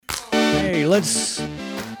let's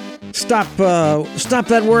stop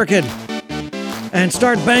that working and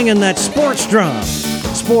start banging that sports drum.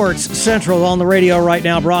 Sports Central on the radio right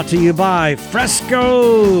now, brought to you by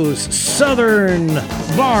Fresco's Southern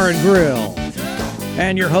Bar and Grill.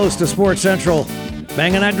 And your host of Sports Central,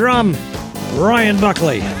 banging that drum, Ryan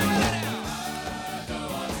Buckley.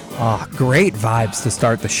 Oh, great vibes to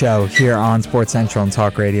start the show here on Sports Central and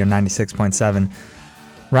Talk Radio 96.7.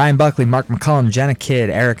 Ryan Buckley, Mark McCullum, Jenna Kidd,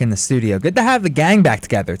 Eric in the studio. Good to have the gang back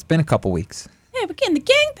together. It's been a couple weeks. Yeah, we're getting the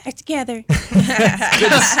gang back together.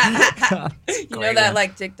 You know that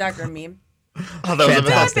like TikTok or meme? Oh,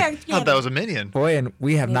 that was a minion. Boy, and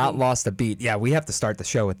we have not lost a beat. Yeah, we have to start the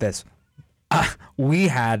show with this. We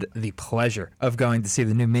had the pleasure of going to see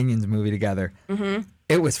the new Minions movie together. Mm-hmm.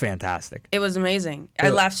 It was fantastic. It was amazing.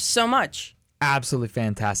 I laughed so much. Absolutely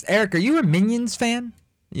fantastic. Eric, are you a Minions fan?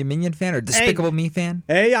 You a Minion fan or Despicable Me fan?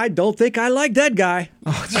 Hey, I don't think I like that guy.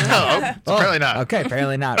 No, apparently not. Okay,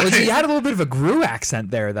 apparently not. Well, you had a little bit of a Gru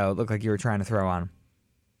accent there, though. It looked like you were trying to throw on him.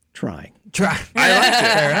 Trying. I liked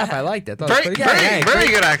it. Fair enough. I liked it. Very good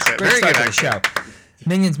accent. Very good accent. Show.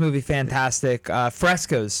 Minions movie, fantastic.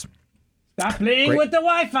 Fresco's. Stop playing with the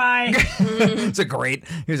Wi-Fi. Here's a great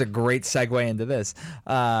segue into this.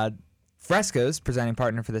 Fresco's, presenting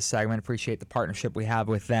partner for this segment. Appreciate the partnership we have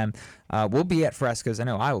with them. We'll be at Fresco's. I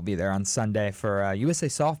know I will be there on Sunday for USA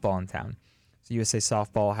Softball in town. So USA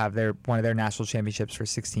Softball have one of their national championships for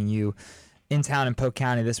 16U in town in Polk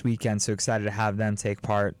County this weekend. So excited to have them take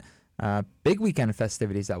part. Big weekend of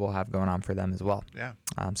festivities that we'll have going on for them as well. Yeah.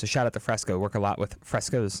 So shout out to Fresco. Work a lot with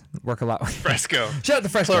Fresco's. Fresco. Shout out to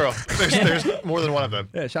Fresco. Plural. There's more than one of them.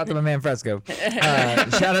 Yeah, shout out to my man Fresco.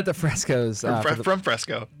 Shout out to Fresco's. From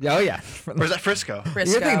Fresco. Oh, yeah. Or is that Frisco?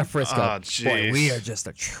 Frisco. You're thinking of Frisco. Oh, jeez. Boy, we are just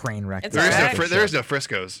a train wreck. It's There is no alright.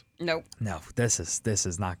 Friscos. Nope. No, this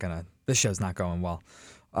show's not going well.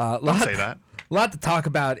 Don't say that. A lot to talk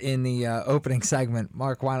about in the opening segment.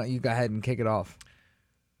 Mark, why don't you go ahead and kick it off?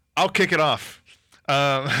 I'll kick it off.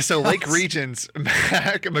 So Lake Region's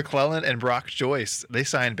Mac McClellan and Brock Joyce, they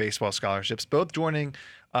signed baseball scholarships, both joining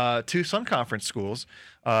two Sun Conference schools.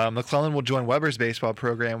 McClellan will join Weber's baseball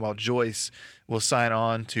program, while Joyce will sign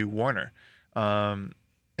on to Warner. In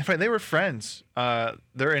fact, they were friends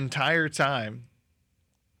their entire time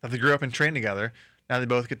that they grew up and trained together. Now they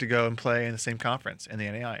both get to go and play in the same conference in the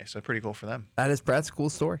NAIA, so pretty cool for them. That is Brett's cool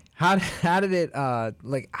story. How did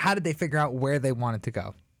they figure out where they wanted to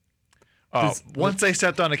go? Once they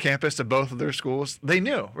stepped onto campus of both of their schools, they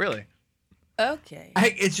knew, really. Okay.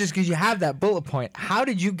 It's just because you have that bullet point. How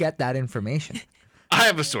did you get that information? I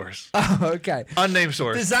have a source. Oh, okay. Unnamed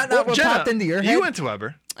source. Is that not what Jenna, popped into your head? You went to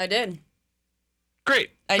Weber. I did.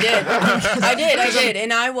 Great. I did. I did.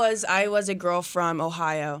 And I was a girl from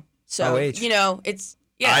Ohio. So, OH. you know, it's,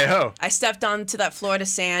 yeah. Idaho. I stepped onto that Florida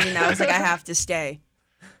sand and I was like, I have to stay.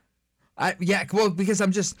 Because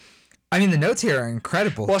the notes here are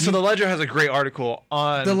incredible. Well, so the Ledger has a great article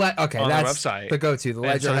on their website. The go-to. The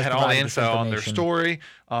Ledger and so they had all the provided info this on their information. story,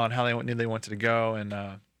 on how they knew they wanted to go, and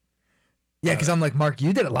Yeah, because I'm like, Mark,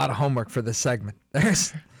 you did a lot of homework for this segment.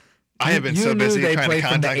 I have been you so knew busy they trying to played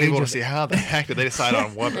from the contact people age to of- see how the heck did they decide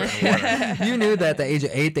on Weber and Warner. You knew that at the age of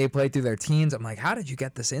 8 they played through their teens. I'm like, how did you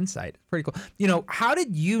get this insight? Pretty cool. You know, how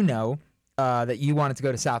did you know that you wanted to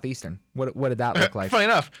go to Southeastern? What did that look like? Funny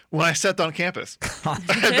enough, when I stepped on campus.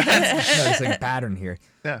 Noticing a pattern here.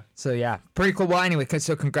 Yeah. So yeah, pretty cool. Well, anyway,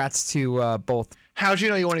 so congrats to both. How'd you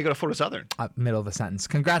know you want to go to Florida Southern? Middle of the sentence.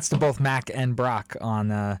 Congrats to both Mac and Brock on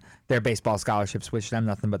their baseball scholarships. Wish them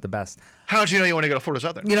nothing but the best. How'd you know you want to go to Florida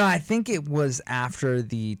Southern? You know, I think it was after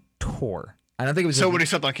the tour. I don't think it was. So when you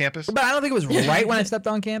stepped on campus? But I don't think it was right when I stepped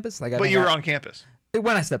on campus. But you were on campus.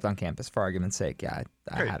 When I stepped on campus, for argument's sake, yeah,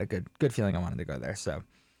 I had a good feeling I wanted to go there. So,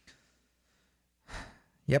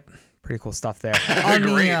 yep, pretty cool stuff there.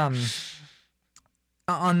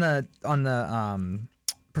 On the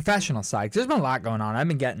professional side, there's been a lot going on. I've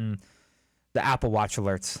been getting the Apple Watch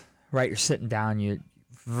alerts. Right, you're sitting down,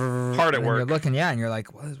 hard at work. You're looking, and you're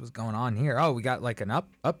like, what is what's going on here? Oh, we got like an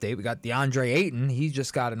update. We got DeAndre Ayton. He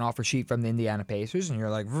just got an offer sheet from the Indiana Pacers, and you're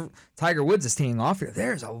like, Tiger Woods is teeing off here.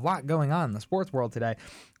 There's a lot going on in the sports world today.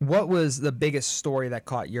 What was the biggest story that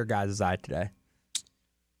caught your guys' eye today?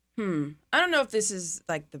 I don't know if this is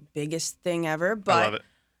like the biggest thing ever, but I love it.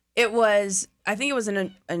 it was. I think it was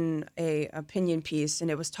an opinion piece,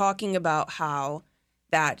 and it was talking about how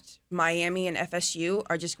that Miami and FSU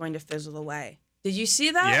are just going to fizzle away. Did you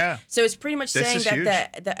see that? Yeah. So it's pretty much This saying is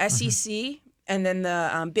that huge. the SEC and then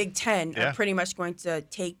the Big Ten Yeah. are pretty much going to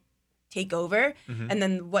take over, and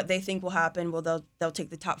then what they think will happen, well, they'll take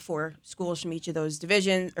the top 4 schools from each of those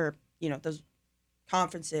divisions or those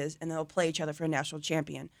conferences, and they'll play each other for a national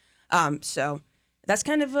champion. So that's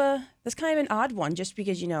kind of an odd one, just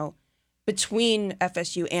because between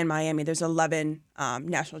FSU and Miami, there's 11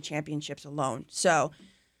 national championships alone. So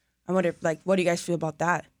I wonder, what do you guys feel about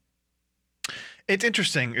that? It's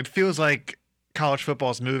interesting. It feels like college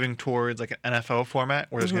football is moving towards like an NFL format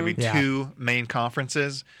where there's going to be two main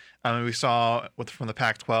conferences. We saw from the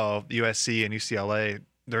Pac-12, USC and UCLA,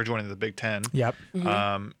 they're joining the Big Ten. Yep.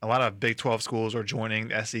 A lot of Big 12 schools are joining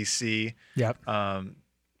the SEC. Yep.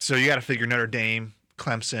 So you got to figure Notre Dame,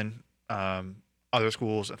 Clemson, other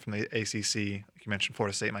schools from the ACC. Like you mentioned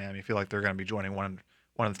Florida State, Miami. I feel like they're going to be joining one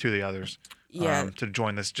of the two of the others. To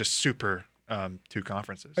join this just super two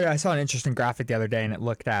conferences. Yeah, I saw an interesting graphic the other day, and it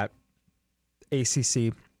looked at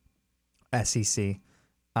ACC, SEC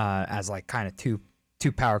as like kind of two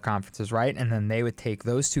power conferences, right? And then they would take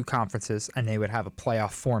those two conferences and they would have a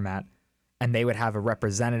playoff format, and they would have a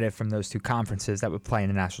representative from those two conferences that would play in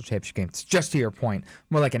the national championship games. Just to your point,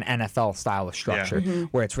 more like an NFL style of structure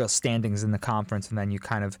where it's real standings in the conference, and then you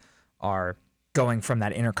kind of are going from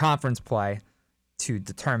that interconference play to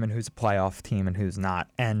determine who's a playoff team and who's not.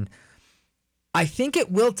 And I think it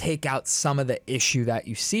will take out some of the issue that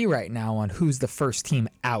you see right now on who's the first team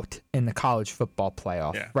out in the college football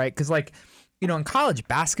playoff, right? Because in college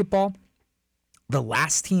basketball, the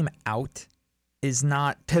last team out is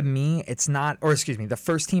not, to me, the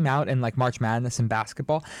first team out in like March Madness in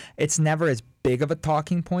basketball, it's never as big of a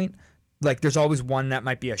talking point. Like there's always one that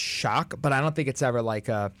might be a shock, but I don't think it's ever like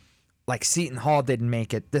Seton Hall didn't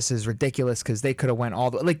make it. This is ridiculous because they could have went all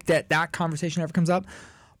the like that conversation never comes up.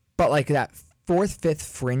 But like that 4th, 5th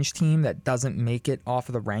fringe team that doesn't make it off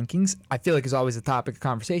of the rankings, I feel like is always a topic of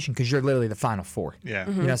conversation because you're literally the Final Four.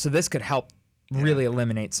 Yeah. So this could help really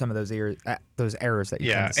eliminate some of those errors that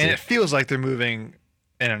you tend to see. And it feels like they're moving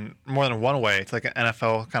in more than one way to like an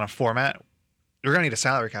NFL kind of format. You're going to need a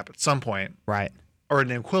salary cap at some point. Right. Or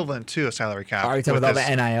an equivalent to a salary cap. Are you talking about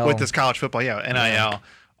the NIL? With this college football, NIL,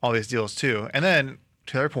 all these deals too. And then,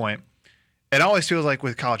 to their point, it always feels like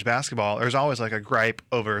with college basketball, there's always like a gripe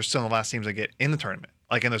over some of the last teams that get in the tournament.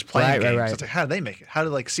 Like in those playing games. Right. It's like, how did they make it? How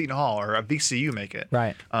did like Seton Hall or a VCU make it?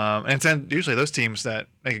 Right. And it's then usually those teams that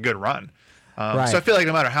make a good run. Right. So I feel like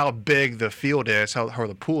no matter how big the field is, how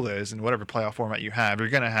the pool is, and whatever playoff format you have, you're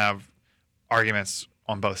going to have arguments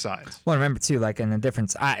on both sides. Well, remember too, like in the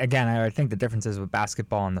difference, I think the differences with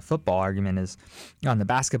basketball and the football argument is on the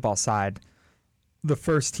basketball side, the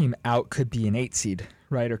first team out could be an 8 seed,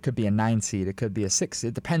 right? Or could be a 9 seed. It could be a 6 seed.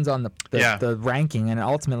 It depends on the ranking, and it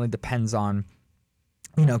ultimately depends on,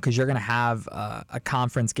 because you're going to have a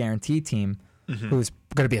conference guarantee team who's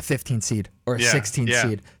going to be a 15 seed or a 16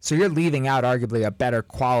 seed. So you're leaving out arguably a better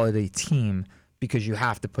quality team because you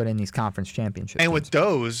have to put in these conference championships. And with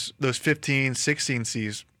those 15, 16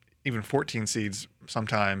 seeds, even 14 seeds,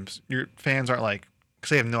 sometimes your fans aren't like,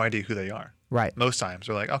 because they have no idea who they are. Right. Most times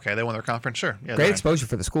they're like, okay, they won their conference, sure. Yeah, great exposure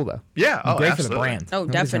for the school, though. Yeah. And great absolutely. for the brand. Oh,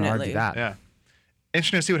 Nobody's gonna definitely. argue that. Yeah.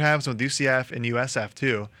 Interesting to see what happens with UCF and USF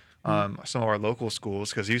too. Some of our local schools,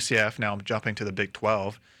 because UCF now jumping to the Big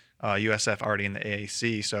 12, USF already in the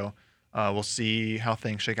AAC. So we'll see how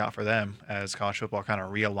things shake out for them as college football kind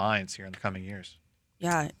of realigns here in the coming years.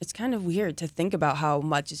 Yeah, it's kind of weird to think about how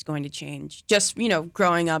much is going to change. Just,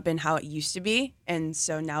 growing up and how it used to be. And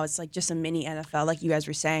so now it's like just a mini NFL, like you guys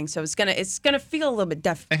were saying. So it's gonna feel a little bit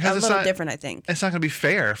different, I think. It's not going to be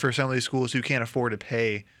fair for some of these schools who can't afford to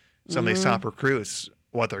pay some of these top recruits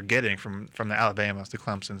what they're getting from the Alabamas, the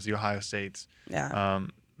Clemsons, the Ohio States. Yeah.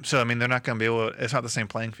 So, they're not going to be able to – it's not the same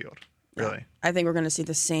playing field, really. Yeah. I think we're going to see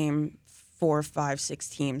the same 4, 5, 6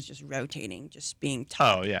 teams just rotating, just being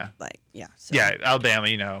top. Oh, yeah. So. Yeah, Alabama,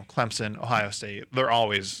 Clemson, Ohio State, they're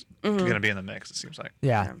always going to be in the mix, it seems like.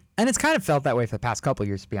 Yeah. And it's kind of felt that way for the past couple of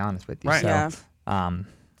years, to be honest with you. Right. So,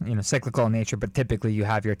 cyclical in nature, but typically you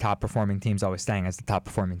have your top performing teams always staying as the top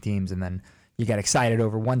performing teams, and then you get excited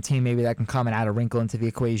over one team maybe that can come and add a wrinkle into the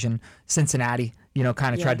equation. Cincinnati,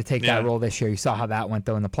 kind of tried to take that role this year. You saw how that went,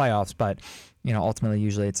 though, in the playoffs, but ultimately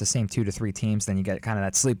usually it's the same 2 to 3 teams. Then you get kind of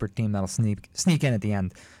that sleeper team that'll sneak in at the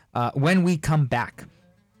end. When we come back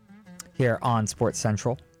here on Sports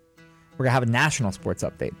Central, we're going to have a national sports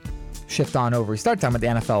update. Shift on over. We start talking about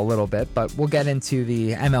the NFL a little bit, but we'll get into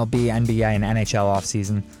the MLB, NBA, and NHL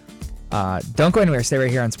offseason. Don't go anywhere. Stay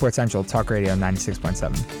right here on Sports Central, Talk Radio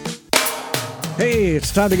 96.7. Hey,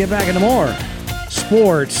 it's time to get back into more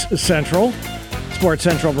Sports Central. Sports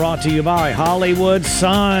Central brought to you by Hollywood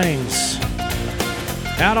Signs.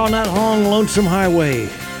 Out on that long, lonesome highway,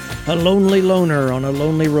 a lonely loner on a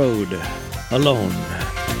lonely road, alone.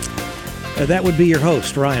 That would be your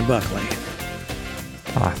host, Ryan Buckley.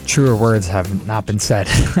 Truer words have not been said.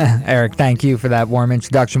 Eric, thank you for that warm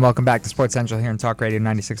introduction. Welcome back to Sports Central here in Talk Radio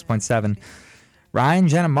 96.7. Ryan,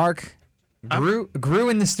 Jenna, Mark grew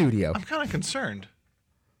in the studio. I'm kind of concerned.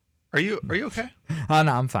 Are you okay? Oh,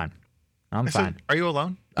 no, I'm fine. I'm fine. Are you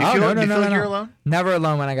alone? Do Oh, you feel, no, do you no, feel no, like no. you're alone? Never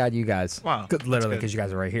alone when I got you guys. Wow, Literally, that's because good. you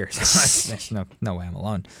guys are right here. So there's no way I'm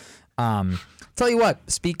alone. Tell you what,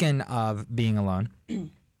 speaking of being alone,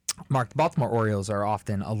 Mark, the Baltimore Orioles are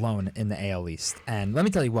often alone in the AL East. And let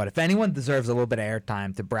me tell you what, if anyone deserves a little bit of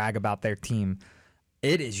airtime to brag about their team,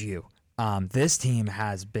 it is you. This team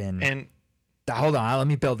has been... And hold on, let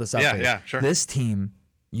me build this up. yeah, sure. This team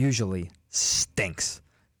usually stinks.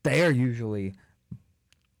 They are usually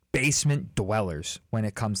basement dwellers when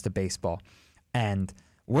it comes to baseball. And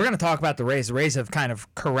we're going to talk about the Rays. The Rays have kind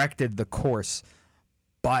of corrected the course,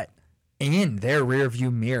 but in their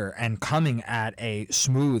rearview mirror and coming at a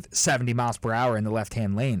smooth 70 miles per hour in the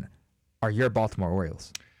left-hand lane are your Baltimore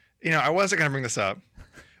Orioles. I wasn't going to bring this up,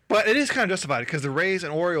 but it is kind of justified because the Rays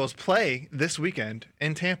and Orioles play this weekend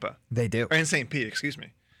in Tampa. They do. Or in St. Pete, excuse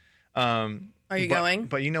me. Are you going?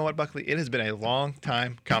 But you know what, Buckley? It has been a long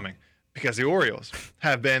time coming because the Orioles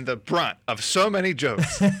have been the brunt of so many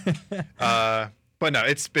jokes. But no,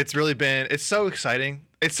 it's really been, it's so exciting.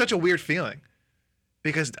 It's such a weird feeling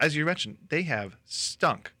because, as you mentioned, they have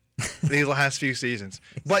stunk these last few seasons.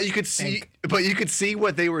 But you could see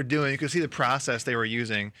what they were doing. You could see the process they were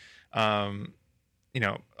using. Our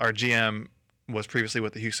GM was previously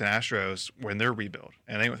with the Houston Astros when their rebuild,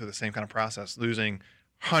 and they went through the same kind of process, losing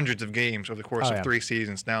hundreds of games over the course of 3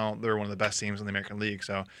 seasons. Now they're one of the best teams in the American League.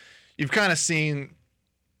 So you've kind of seen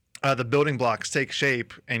the building blocks take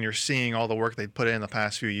shape, and you're seeing all the work they put in the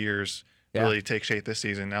past few years really take shape this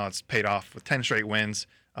season. Now it's paid off with 10 straight wins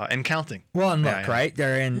and counting. Well, and look, right?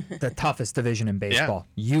 They're in the toughest division in baseball.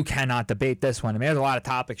 Yeah. You cannot debate this one. I mean, there's a lot of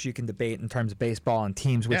topics you can debate in terms of baseball and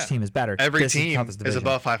teams, which team is better. Every team is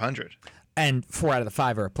above 500. And 4 out of the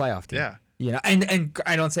 5 are a playoff team. Yeah. And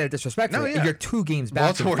I don't say it disrespectfully. You're 2 games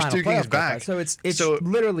back. Baltimore's 2 games back. So it's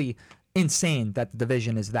literally insane that the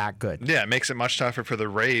division is that good. Yeah, it makes it much tougher for the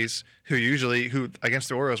Rays, who against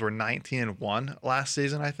the Orioles were 19-1 last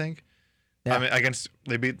season, I think. Yeah. I mean,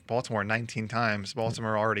 they beat Baltimore 19 times.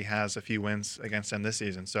 Baltimore already has a few wins against them this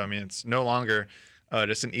season. So, I mean, it's no longer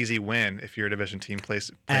just an easy win if your division team plays.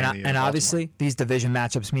 And obviously, these division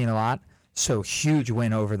matchups mean a lot. So, huge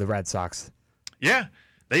win over the Red Sox. Yeah.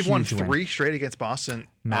 They've won 3 straight against Boston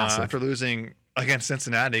after losing against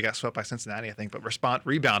Cincinnati. Got swept by Cincinnati, I think, but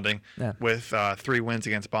rebounding with 3 wins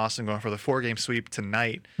against Boston, going for the 4-game sweep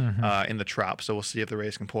tonight in the Trop. So, we'll see if the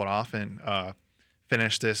Rays can pull it off and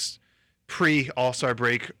finish this pre-All-Star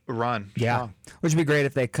break run. Yeah, which would be great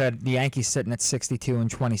if they could. The Yankees sitting at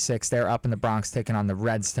 62-26. They're up in the Bronx taking on the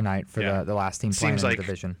Reds tonight for the last team playing in the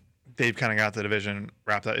division. They've kind of got the division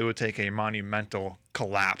wrapped up. It would take a monumental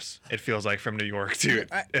collapse, it feels like, from New York if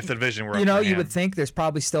the division were up. You would think there's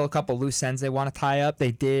probably still a couple loose ends they want to tie up.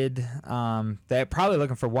 They did. They're probably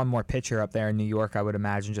looking for one more pitcher up there in New York, I would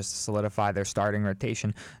imagine, just to solidify their starting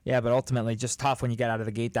rotation. Yeah, but ultimately just tough when you get out of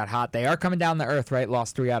the gate that hot. They are coming down to earth, right?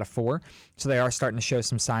 Lost 3 out of 4. So they are starting to show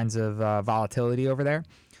some signs of volatility over there.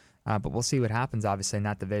 But we'll see what happens, obviously, in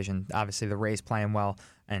that division. Obviously, the Rays playing well.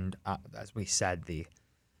 And as we said, the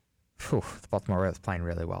Baltimore Orioles playing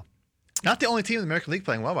really well. Not the only team in the American League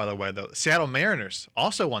playing well, by the way, though. Seattle Mariners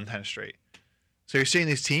also won 10 straight. So you're seeing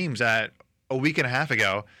these teams that a week and a half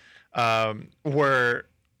ago were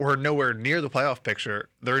nowhere near the playoff picture.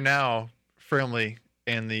 They're now firmly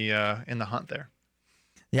in the hunt there.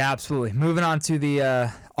 Yeah, absolutely. Moving on to the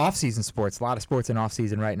off-season sports. A lot of sports in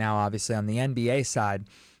off-season right now, obviously. On the NBA side,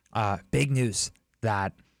 big news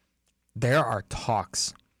that there are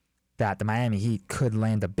talks that the Miami Heat could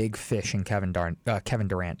land a big fish in Kevin Durant.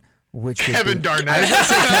 Which Kevin Garnett. I was going to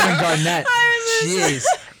say Kevin Garnett. Jeez.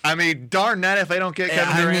 I mean, Darnett, if they don't get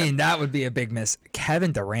Kevin Durant. I mean, that would be a big miss.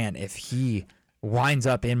 Kevin Durant, if he winds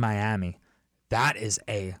up in Miami, that is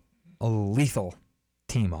a lethal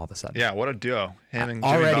team all of a sudden. Yeah, what a duo. Him and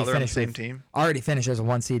Jimmy Butler on the same team. Already finished as a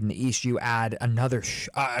 1 seed in the East. You add another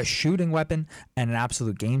a shooting weapon and an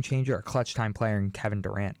absolute game changer, a clutch time player in Kevin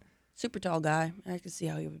Durant. Super tall guy. I could see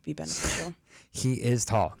how he would be beneficial. He is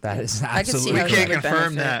tall. That is absolutely. We can't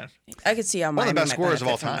confirm that. I could see how one of the best scorers of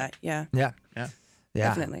all time. Yeah.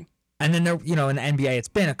 Definitely. And then there, in the NBA, it's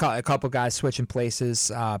been a couple guys switching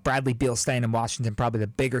places. Bradley Beal staying in Washington, probably the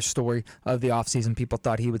bigger story of the offseason. People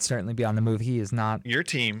thought he would certainly be on the move. He is not. Your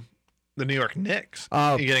team, the New York Knicks,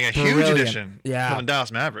 you're getting a huge addition from the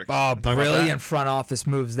Dallas Mavericks. Oh, brilliant front office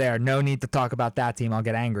moves there. No need to talk about that team. I'll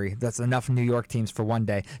get angry. That's enough New York teams for one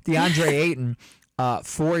day. DeAndre Ayton,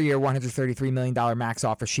 4-year, $133 million max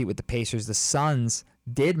offer sheet with the Pacers. The Suns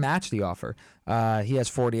did match the offer. He has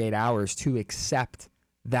 48 hours to accept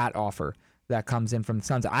that offer that comes in from the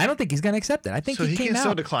Suns. I don't think he's going to accept it. I think so he came can out.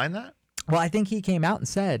 still decline that? Well, I think he came out and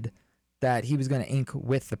said that he was going to ink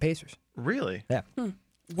with the Pacers. Really? Yeah.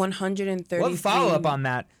 $133 What follow up on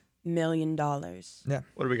that? $1 million. Yeah.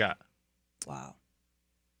 What do we got? Wow.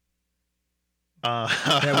 Yeah,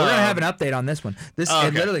 we're gonna have an update on this one. It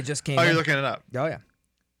literally just came. Oh, you're in. looking it up. Oh yeah.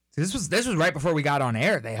 This was right before we got on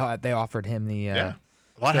air. They offered him the. Yeah.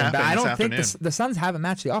 A lot thing, happened but I this don't think afternoon. the Suns haven't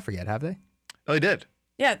matched the offer yet, have they? Oh, they did.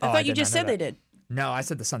 Yeah, I I thought you did just not know said they that. did. No, I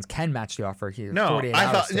said the Suns can match the offer here. No, 48 I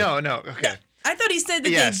hours thought still. no. Okay. I thought he said that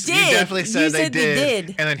Yes, they did. you definitely said, they did.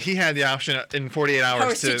 and then he had the option in 48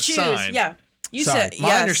 hours to choose. sign. Yeah. You Sorry. said My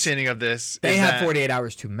yes. understanding of this They is have that 48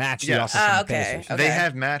 hours to match the Yes. offer from the Okay. Pacers. Okay. they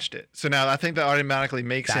have matched it. So now I think that automatically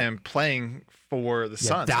makes him playing for the Yeah,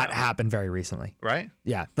 Suns. that now, happened very recently. right?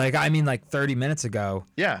 Yeah, like 30 minutes ago.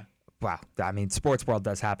 Yeah, Wow, I mean, sports world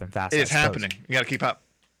does happen fast. it I is suppose. happening. You got to keep up.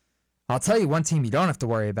 I'll tell you one team you don't have to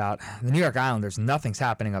worry about. The New York Islanders, nothing's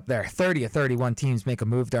happening up there. 30 of 31 teams make a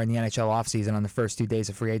move during the NHL offseason on the first 2 days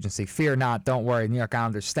of free agency. Fear not, don't worry. New York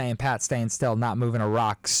Islanders staying pat, staying still, not moving a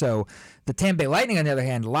rock. So the Tampa Bay Lightning, on the other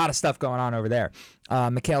hand, a lot of stuff going on over there.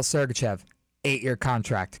 Mikhail Sergachev, 8-year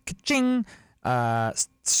contract. Ka-ching! Anthony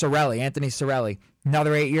Cirelli,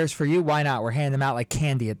 another 8 years for you? Why not? We're handing them out like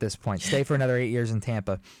candy at this point. Stay for another 8 years in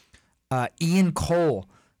Tampa. Ian Cole,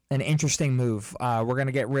 an interesting move. We're going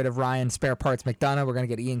to get rid of Ryan Spare Parts McDonough. We're going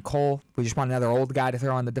to get Ian Cole. We just want another old guy to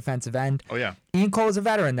throw on the defensive end. Oh yeah, Ian Cole is a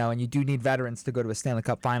veteran, though, and you do need veterans to go to a Stanley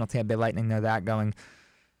Cup final. Tampa Bay Lightning know that, going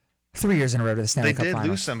 3 years in a row to the Stanley they Cup did final.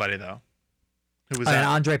 lose somebody though. Who was And that?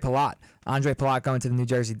 Andre Palat. Andre Palat going to the New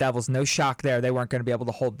Jersey Devils. No shock there. They weren't going to be able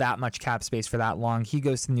to hold that much cap space for that long. He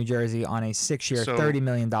goes to New Jersey on a 6-year, So- $30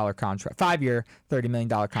 million contract. 5-year, $30 million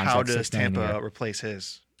contract. How does $6 million a year. Tampa replace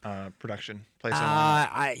his production? Place him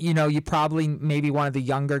on? You probably maybe one of the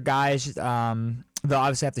younger guys. They'll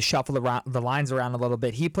obviously have to shuffle the lines around a little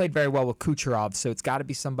bit. He played very well with Kucherov, so it's got to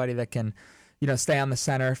be somebody that can, stay on the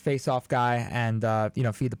center, face-off guy, and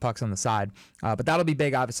feed the pucks on the side. But that'll be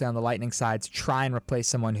big, obviously, on the Lightning side to try and replace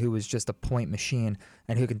someone who was just a point machine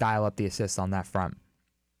and who could dial up the assists on that front.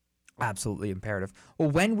 Absolutely imperative.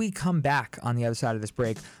 Well, when we come back on the other side of this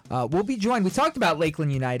break, we'll be joined. We talked about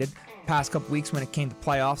Lakeland United past couple weeks when it came to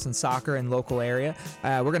playoffs and soccer in local area.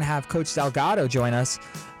 We're going to have Coach Delgado join us.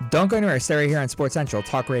 Don't go anywhere. Stay right here on Sports Central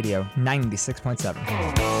Talk Radio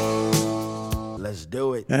 96.7. Let's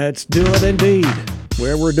do it. Let's do it indeed.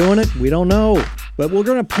 Where we're doing it, we don't know, but we're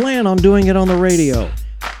going to plan on doing it on the radio.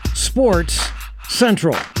 Sports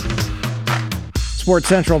Central. Sports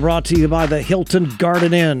Central brought to you by the Hilton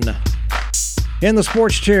Garden Inn. In the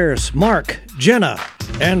sports chairs, Mark, Jenna,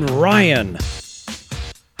 and Ryan.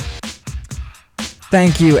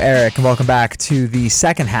 Thank you, Eric, and welcome back to the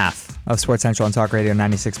second half of Sports Central on Talk Radio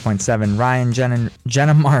 96.7. Ryan,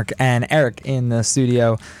 Jenna, Mark, and Eric in the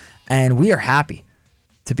studio, and we are happy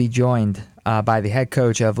to be joined by the head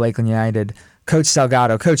coach of Lakeland United, Coach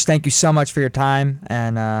Delgado. Coach, thank you so much for your time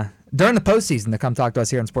and during the postseason to come talk to us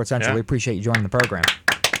here on Sports Central. Yeah. We appreciate you joining the program.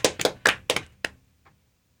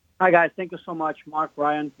 Hi, guys. Thank you so much, Mark,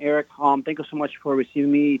 Ryan, Eric. Thank you so much for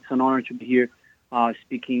receiving me. It's an honor to be here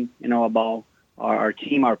speaking, about our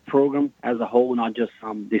team, our program as a whole, not just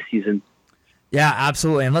this season. Yeah,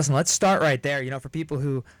 absolutely. And listen, let's start right there. For people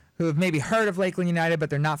who have maybe heard of Lakeland United,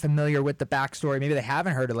 but they're not familiar with the backstory, maybe they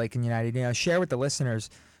haven't heard of Lakeland United, share with the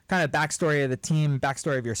listeners kind of backstory of the team,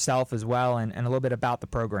 backstory of yourself as well, and a little bit about the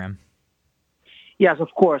program. Yes, of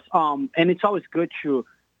course. And it's always good to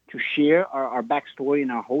share our backstory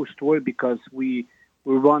and our whole story because we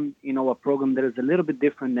run, a program that is a little bit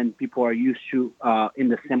different than people are used to in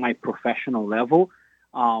the semi-professional level.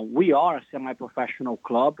 We are a semi-professional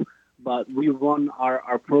club, but we run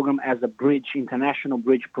our program as a international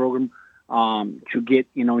bridge program to get,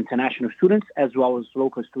 international students as well as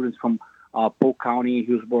local students from Polk County,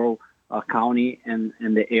 Hillsborough County, and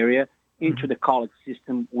the area into the college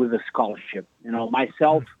system with a scholarship.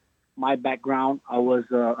 Myself, my background, I was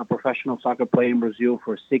a professional soccer player in Brazil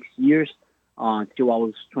for 6 years until I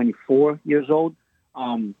was 24 years old.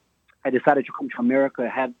 I decided to come to America. I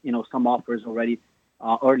had, some offers already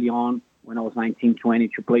early on when I was 19, 20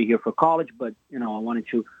 to play here for college, but, I wanted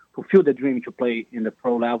to fulfill the dream to play in the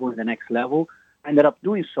pro level, in the next level. I ended up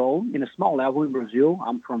doing so in a small level in Brazil.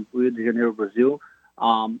 I'm from Rio de Janeiro, Brazil.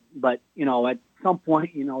 But, at some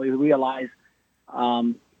point, you realize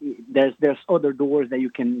there's other doors that you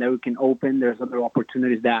can open. There's other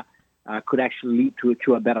opportunities that could actually lead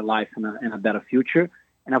to a better life and a better future.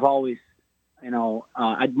 And I've always,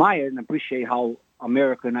 admired and appreciate how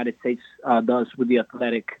America, United States does with the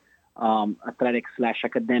athletic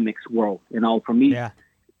athletics/academics world. For me,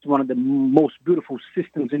 it's one of the most beautiful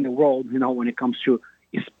systems in the world, when it comes to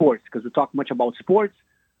sports, because we talk much about sports,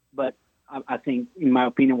 but I think, in my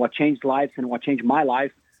opinion, what changed lives and what changed my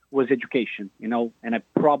life was education, and I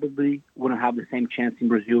probably wouldn't have the same chance in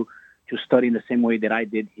Brazil to study in the same way that I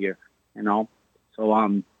did here, So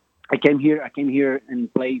I came here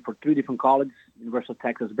and played for 3 different colleges: University of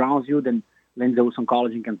Texas, Brownsville, then Lindsey Wilson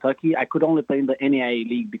College in Kentucky. I could only play in the NAIA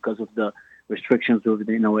league because of the restrictions of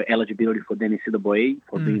the eligibility for the NCAA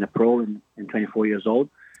for being a pro and 24 years old.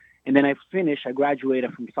 And then I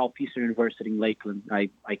graduated from Southeastern University in Lakeland.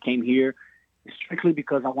 I came here strictly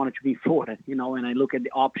because I wanted to be in Florida, and I look at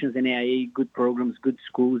the options in NAIA, good programs, good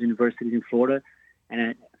schools, universities in Florida.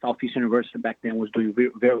 And Southeastern University back then was doing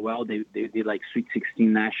very well. They did like Sweet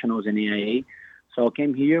 16 Nationals in NAIA. So I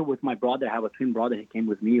came here with my brother. I have a twin brother. He came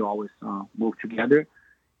with me. We always moved together.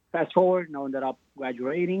 Fast forward, ended up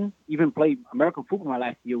graduating. Even played American football my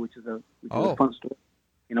last year, which is a fun story.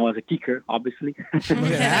 As a kicker, obviously.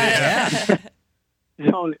 Yeah.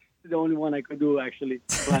 the only one I could do, actually.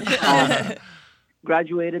 But,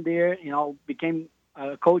 graduated there, became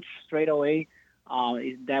a coach straight away.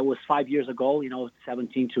 That was 5 years ago,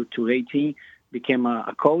 17 to 18. Became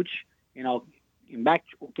a coach,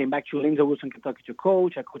 came back to Lindsey Wilson, Kentucky to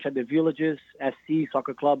coach. I coached at the Villages, SC,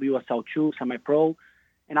 Soccer Club, USL2, semi-pro.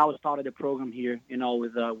 And I started the program here,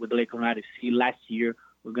 with the Lakeland United FC last year.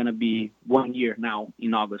 We're going to be 1 year now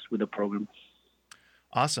in August with the program.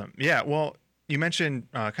 Awesome. Yeah, well, you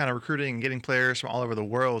mentioned kind of recruiting and getting players from all over the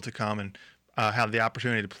world to come and have the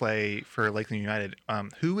opportunity to play for Lakeland United.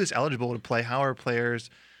 Who is eligible to play? How are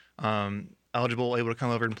players able to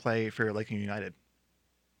come over and play for Lakeland United?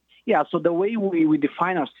 Yeah, so the way we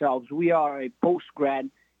define ourselves, we are a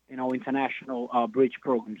post-grad, international bridge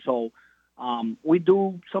program. So we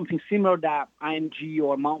do something similar that IMG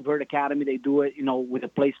or Mount Verde Academy, they do it, with a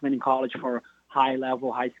placement in college for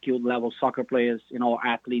high-skilled level soccer players,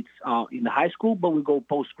 athletes in the high school, but we go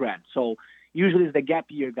post-grad. So usually it's the gap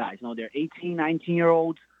year guys. They're 18,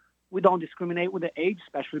 19-year-olds. We don't discriminate with the age,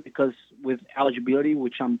 especially because with eligibility,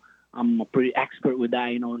 which I'm a pretty expert with that,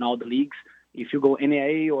 in all the leagues. If you go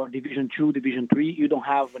NAIA or Division 2, Division 3, you don't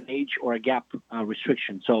have an age or a gap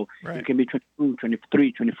restriction. So You can be 22,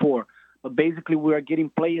 23, 24. But basically, we are getting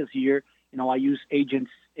players here. I use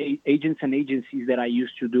agents and agencies that I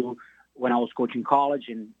used to do when I was coaching college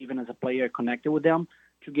and even as a player connected with them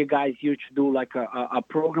to get guys here to do like a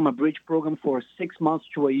program, a bridge program for 6 months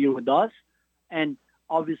to a year with us. And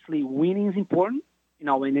obviously, winning is important.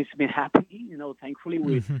 And it's been happening. Thankfully,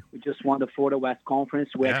 we just won the Florida West Conference.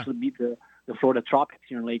 We actually beat the Florida Tropics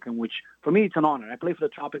here in Lakeland, which for me it's an honor. I played for the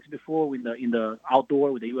Tropics before in the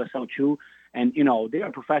outdoor with the USL2, and they are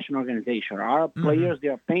a professional organization. Our players, they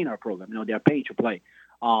are paying our program. They are paid to play.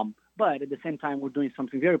 But at the same time, we're doing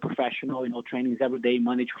something very professional. Trainings every day,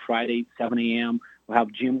 Monday to Friday, 7 a.m. We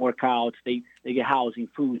have gym workouts. They get housing,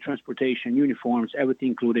 food, transportation, uniforms, everything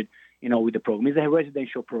included. With the program. It's a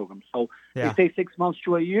residential program. So they stay 6 months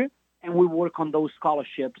to a year, and we work on those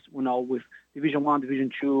scholarships, with Division 1, Division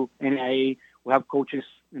 2, NAIA. We have coaches,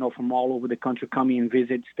 from all over the country coming and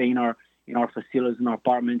visit, stay in our facilities, in our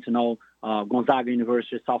apartments, Gonzaga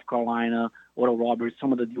University, South Carolina, Oral Roberts,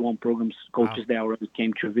 some of the D1 programs, coaches that already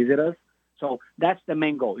came to visit us. So that's the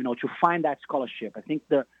main goal, to find that scholarship. I think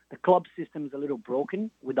the club system is a little broken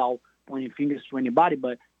without pointing fingers to anybody,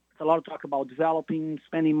 but a lot of talk about developing,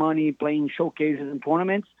 spending money, playing showcases and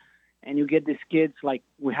tournaments, and you get these kids, like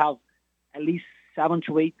we have at least 7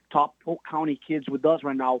 to 8 top Polk County kids with us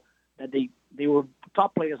right now that they were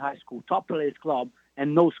top players high school, top players club,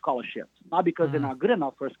 and no scholarships. Not because they're not good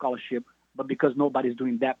enough for a scholarship, but because nobody's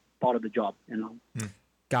doing that part of the job.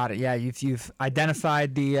 Got it. Yeah, you've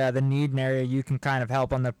identified the need and area you can kind of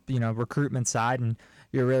help on the recruitment side, and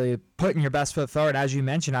you're really putting your best foot forward. As you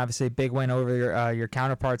mentioned, obviously, a big win over your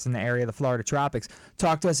counterparts in the area of the Florida Tropics.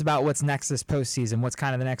 Talk to us about what's next this postseason. What's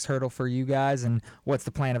kind of the next hurdle for you guys, and what's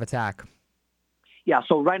the plan of attack? Yeah,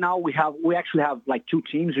 so right now we actually have like 2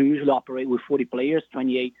 teams. We usually operate with 40 players,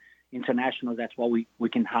 28 internationals. That's what we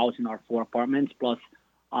can house in our 4 apartments, plus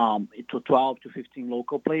to 12 to 15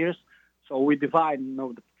 local players. So we divide,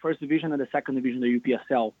 the first division and the second division, the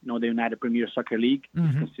UPSL, the United Premier Soccer League,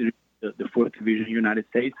 considered the 4th division, United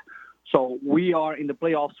States. So we are in the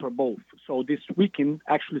playoffs for both. So this weekend,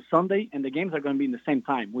 actually Sunday, and the games are going to be in the same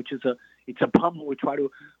time, which is it's a bummer. We try to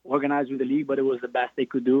organize with the league, but it was the best they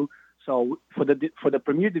could do. So for the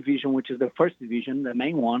Premier Division, which is the first division, the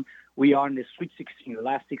main one, we are in the Sweet 16, the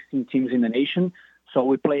last 16 teams in the nation. So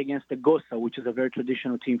we play against the Gosa, which is a very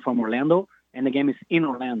traditional team from Orlando, and the game is in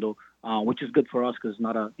Orlando, which is good for us because it's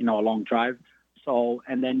not a long drive. So,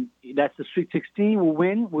 and then that's the Sweet 16. We'll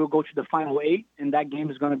win. We'll go to the Final 8, and that game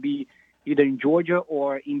is going to be either in Georgia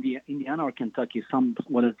or Indiana or Kentucky,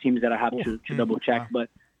 one of the teams that I have to double check. But,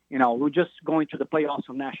 we're just going to the playoffs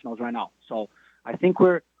of nationals right now. So I think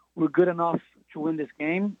we're good enough to win this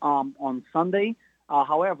game on Sunday.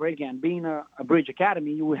 However, again, being a Bridge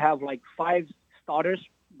Academy, you will have like 5 starters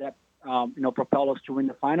that, propel us to win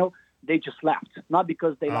the final. They just left, not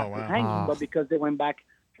because they left us hanging, but because they went back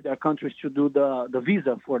to their countries to do the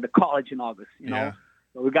visa for the college in August. You know,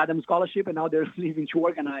 so we got them scholarship, and now they're leaving to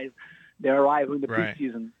organize their arrival in the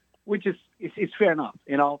preseason, which is it's fair enough.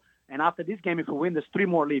 And after this game, if we win, there's 3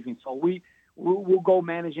 more leaving. So we'll go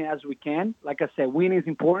managing as we can. Like I said, winning is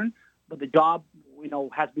important, but the job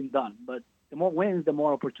has been done. But the more wins, the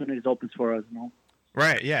more opportunities opens for us.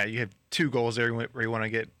 Right. Yeah. You have 2 goals there where you want to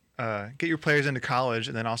get your players into college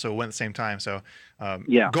and then also win at the same time. So,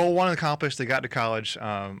 goal 1 accomplished. They got to college.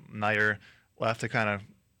 Now you're left to kind of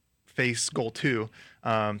face goal 2.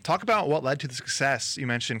 Talk about what led to the success. You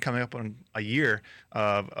mentioned coming up on a year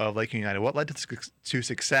of Lakeland United. What led to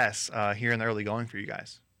success here in the early going for you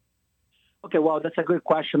guys? Okay, well, that's a good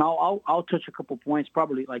question. I'll touch a couple points,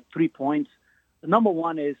 probably like 3 points. The number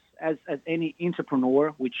one is, as any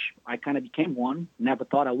entrepreneur, which I kind of became one, never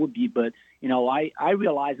thought I would be, but, I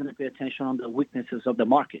realize and I pay attention on the weaknesses of the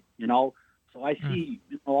market, So I see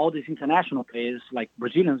all these international players, like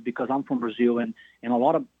Brazilians, because I'm from Brazil, and a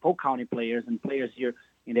lot of Polk County players and players here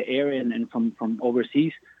in the area and from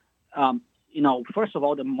overseas. First of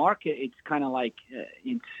all, the market, it's kind of like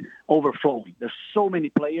it's overflowing. There's so many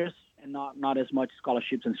players and not as much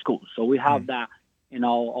scholarships in schools. So we have that,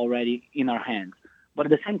 already in our hands. But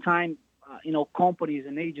at the same time, companies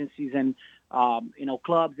and agencies and,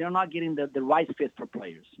 clubs, they're not getting the right fit for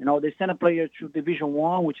players. They send a player to Division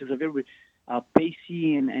I, which is a very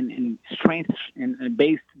pacey and strength and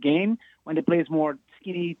based game, when the play is more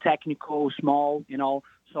skinny, technical, small,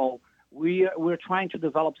 So we're trying to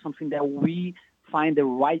develop something that we find the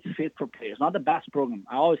right fit for players, not the best program.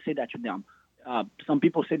 I always say that to them. Some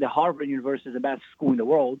people say that Harvard University is the best school in the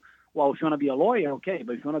world. Well, if you want to be a lawyer, okay,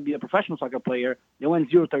 but if you want to be a professional soccer player, they went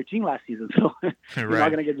 0-13 last season, so you're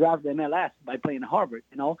not going to get drafted in MLS by playing Harvard,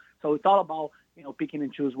 So it's all about, picking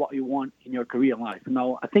and choose what you want in your career life.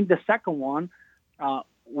 I think the second one,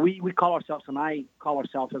 we call ourselves, and I call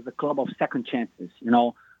ourselves as the club of second chances.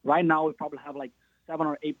 Right now we probably have like 7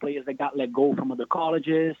 or 8 players that got let go from other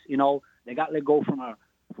colleges. They got let go from a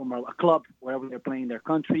club wherever they're playing their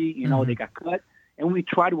country. They got cut. And we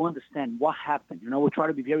try to understand what happened. We try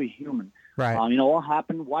to be very human. Right. What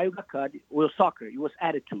happened, why you got cut. It was soccer. It was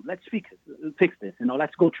attitude. Let's fix this.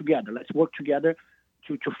 Let's go together. Let's work together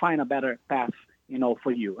to find a better path,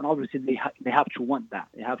 for you. And obviously they have to want that.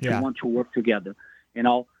 They have to want to work together,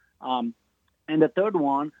 And the third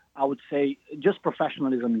one, I would say just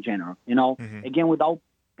professionalism in general. Again, without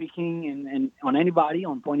picking and on anybody,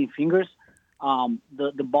 on pointing fingers,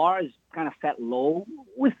 the bar is kind of set low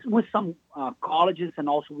with some colleges and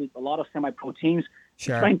also with a lot of semi-pro teams.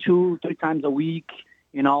 Sure. Train 2-3 times a week.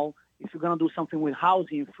 If you're going to do something with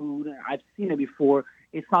housing, food, I've seen it before.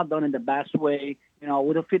 It's not done in the best way,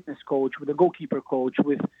 with a fitness coach, with a goalkeeper coach,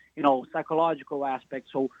 with, psychological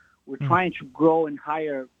aspects. So we're trying to grow and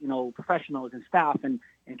hire, professionals and staff and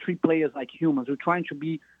treat players like humans. We're trying to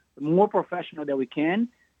be the more professional that we can.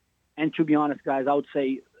 And to be honest, guys, I would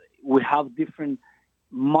say we have different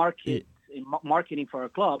marketing for our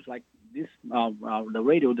clubs, like this, the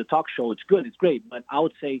radio, the talk show. It's good, it's great, but I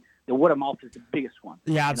would say the word of mouth is the biggest one.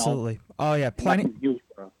 Yeah, absolutely. Oh yeah, plenty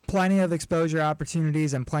of exposure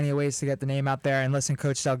opportunities and plenty of ways to get the name out there. And listen,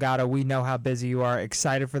 Coach Salgado, we know how busy you are.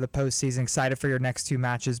 Excited for the postseason. Excited for your next 2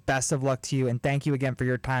 matches. Best of luck to you, and thank you again for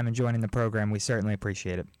your time and joining the program. We certainly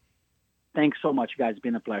appreciate it. Thanks so much, guys. It's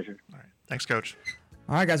been a pleasure. All right, thanks, Coach.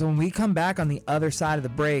 All right, guys, when we come back on the other side of the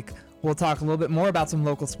break, we'll talk a little bit more about some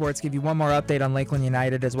local sports, give you one more update on Lakeland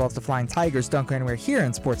United, as well as the Flying Tigers. Don't go anywhere here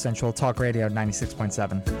in Sports Central Talk Radio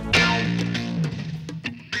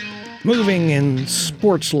 96.7. Moving in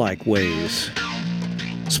sports-like ways.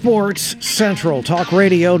 Sports Central Talk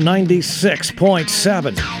Radio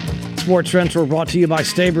 96.7. Sports Central brought to you by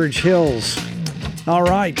Staybridge Hills. All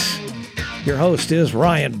right, your host is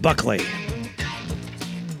Ryan Buckley.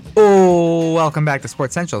 Oh, welcome back to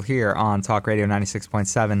Sports Central here on Talk Radio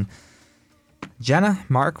 96.7. Jenna,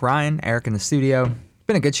 Mark, Ryan, Eric in the studio.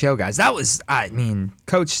 Been a good show, guys. That was,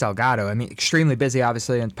 Coach Salgado. Extremely busy,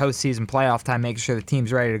 obviously, in postseason playoff time, making sure the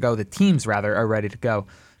team's ready to go. The teams, rather, are ready to go.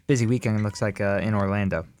 Busy weekend, looks like, in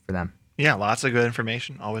Orlando for them. Yeah, lots of good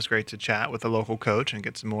information. Always great to chat with a local coach and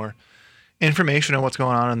get some more information on what's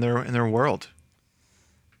going on in their world.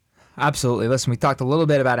 Absolutely. Listen, we talked a little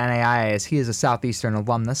bit about NAIA as he is a Southeastern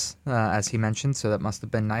alumnus, as he mentioned, so that must have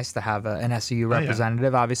been nice to have an SEU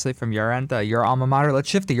representative, obviously, from your end, your alma mater. Let's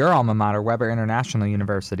shift to your alma mater, Weber International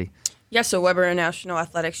University. Yeah, so Weber International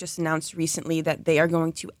Athletics just announced recently that they are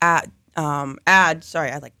going to add.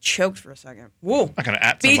 Sorry, I choked for a second. Whoa. I'm not going to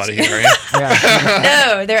at somebody here, are you?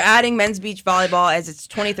 No, they're adding men's beach volleyball as its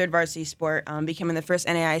 23rd varsity sport, becoming the first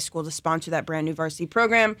NAIA school to sponsor that brand new varsity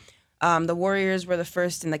program. The Warriors were the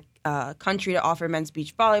first in the country to offer men's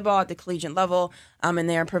beach volleyball at the collegiate level, and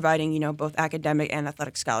they are providing, both academic and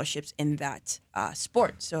athletic scholarships in that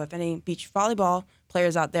sport. So if any beach volleyball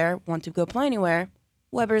players out there want to go play anywhere,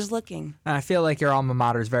 Weber's looking. And I feel like your alma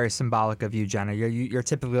mater is very symbolic of you, Jenna. You're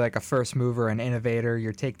typically like a first mover, an innovator.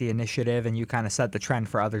 You take the initiative and you kind of set the trend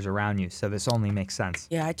for others around you. So this only makes sense.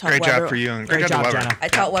 Yeah, I taught Great Weber. job for you. And Great job, Weber. Jenna. I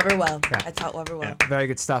taught Weber well. Yeah. I taught Weber well. Very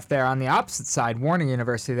good stuff there. On the opposite side, Warner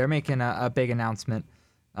University, they're making a big announcement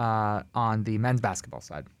on the men's basketball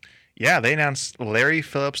side. Yeah, they announced Larry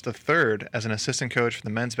Phillips III as an assistant coach for the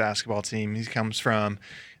men's basketball team. He comes from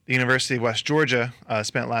the University of West Georgia,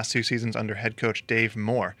 spent last 2 seasons under head coach Dave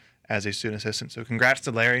Moore as a student assistant. So congrats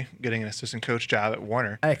to Larry getting an assistant coach job at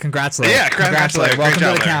Warner. Hey, congrats, Larry. Yeah, congrats, Larry. Welcome Great to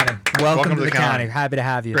the job, county. Larry. Welcome to the county. Happy to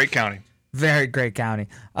have you. Great county. Very great county.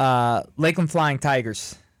 Lakeland Flying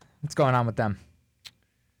Tigers. What's going on with them?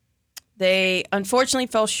 They unfortunately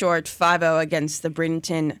fell short 5-0 against the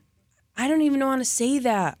Bradenton. I don't even know how to say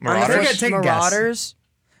that. Marauders? Take a guess. Marauders.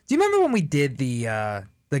 Do you remember when we did the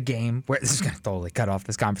game where this is gonna totally cut off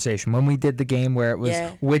this conversation? When we did the game where it was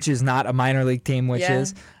which is not a minor league team, which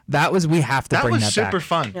is we have to bring that back. That was super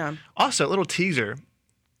fun. Yeah. Also, a little teaser.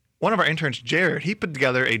 One of our interns, Jared, he put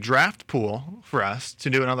together a draft pool for us to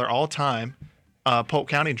do another all-time Polk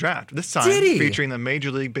County draft. This time featuring the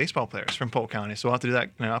Major League Baseball players from Polk County. So we'll have to do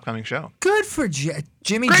that in an upcoming show. Good for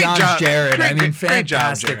Jimmy Great Johns job. Jared. Great job,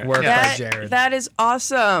 fantastic Jared. work Yeah. by Jared. That is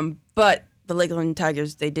awesome. But the Lakeland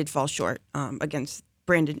Tigers, they did fall short against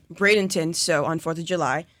Bradenton, so on 4th of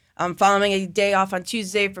July. Following a day off on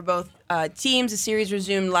Tuesday for both teams, the series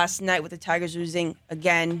resumed last night with the Tigers losing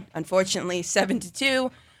again, unfortunately,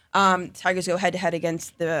 7-2. Tigers go head-to-head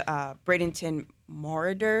against the Bradenton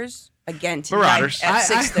Marauders again tonight Marauders. at I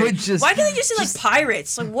 6:30. would just- Why can't they just say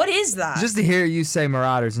Pirates? What is that? Just to hear you say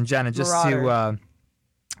Marauders, and Jenna, just Marauder.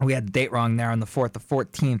 to we had the date wrong there on the 4th, the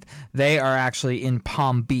 14th. They are actually in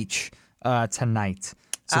Palm Beach tonight.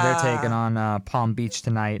 So they're taking on Palm Beach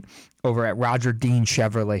tonight over at Roger Dean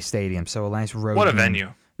Chevrolet Stadium. So a nice road What a game.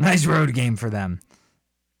 venue. Nice road game for them.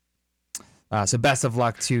 So best of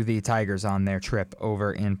luck to the Tigers on their trip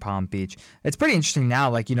over in Palm Beach. It's pretty interesting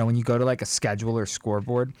now, when you go to a schedule or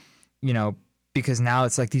scoreboard, because now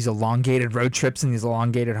it's these elongated road trips and these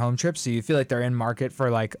elongated home trips. So you feel like they're in market for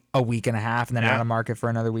a week and a half and then out of market for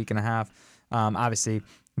another week and a half. Obviously,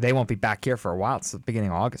 they won't be back here for a while. It's the beginning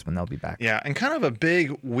of August when they'll be back. Yeah, and kind of a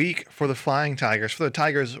big week for the Flying Tigers, for the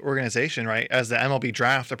Tigers organization, right? As the MLB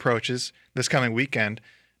draft approaches this coming weekend,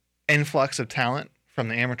 influx of talent from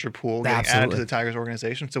the amateur pool getting added to the Tigers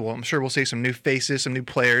organization. So I'm sure we'll see some new faces, some new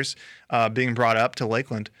players being brought up to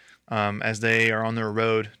Lakeland as they are on their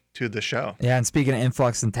road to the show. Yeah, and speaking of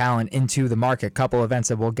influx and talent into the market, couple events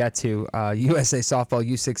that we'll get to. USA Softball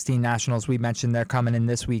U16 Nationals, we mentioned they're coming in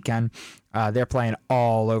this weekend. They're playing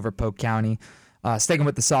all over Polk County. Sticking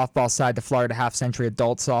with the softball side, the Florida Half Century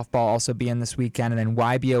Adult Softball also being this weekend. And then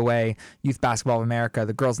YBOA, Youth Basketball of America,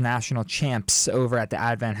 the girls' national champs over at the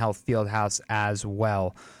Advent Health Fieldhouse as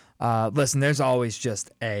well. Listen, there's always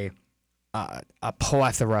just a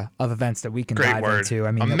plethora of events that we can dive into.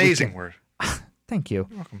 Amazing word. Thank you.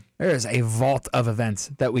 You're welcome. There is a vault of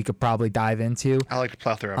events that we could probably dive into. I like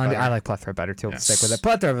plethora better. I like plethora better too. Let's stick with it.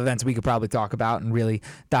 Plethora of events we could probably talk about and really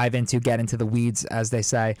dive into, get into the weeds, as they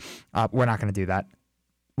say. We're not going to do that.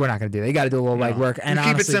 We're not going to do that. You got to do a little legwork. And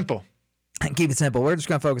keep it simple. Keep it simple. We're just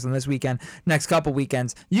going to focus on this weekend. Next couple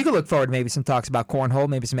weekends, you can look forward to maybe some talks about cornhole,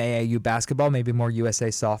 maybe some AAU basketball, maybe more USA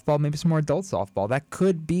softball, maybe some more adult softball. That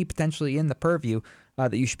could be potentially in the purview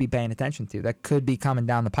that you should be paying attention to. That could be coming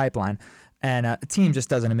down the pipeline. And the team just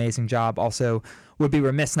does an amazing job. Also, would be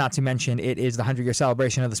remiss not to mention it is the 100-year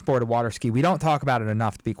celebration of the sport of water ski. We don't talk about it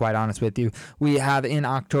enough, to be quite honest with you. We have in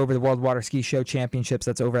October the World Water Ski Show Championships.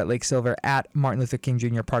 That's over at Lake Silver at Martin Luther King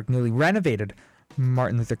Jr. Park, newly renovated.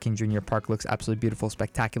 Martin Luther King Jr. Park looks absolutely beautiful,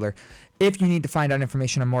 spectacular. If you need to find out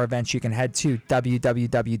information on more events, you can head to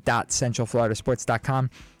www.centralfloridasports.com.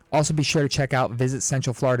 Also, be sure to check out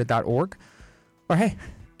visitcentralflorida.org. Or, hey,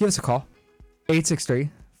 give us a call,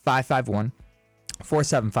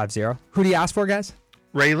 863-551-4750. Who do you ask for, guys?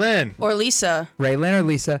 Raylyn. Or Lisa. Raylyn or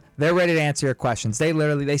Lisa, they're ready to answer your questions. They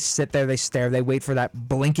sit there, they stare, they wait for that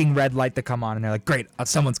blinking red light to come on, and they're like, great,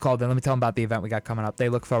 someone's called in. Let me tell them about the event we got coming up. They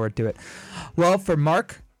look forward to it. Well, for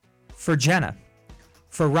Mark, for Jenna,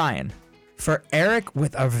 for Ryan, for Eric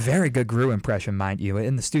with a very good Gru impression, mind you,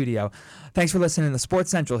 in the studio, thanks for listening to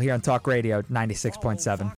Sports Central here on Talk Radio 96.7.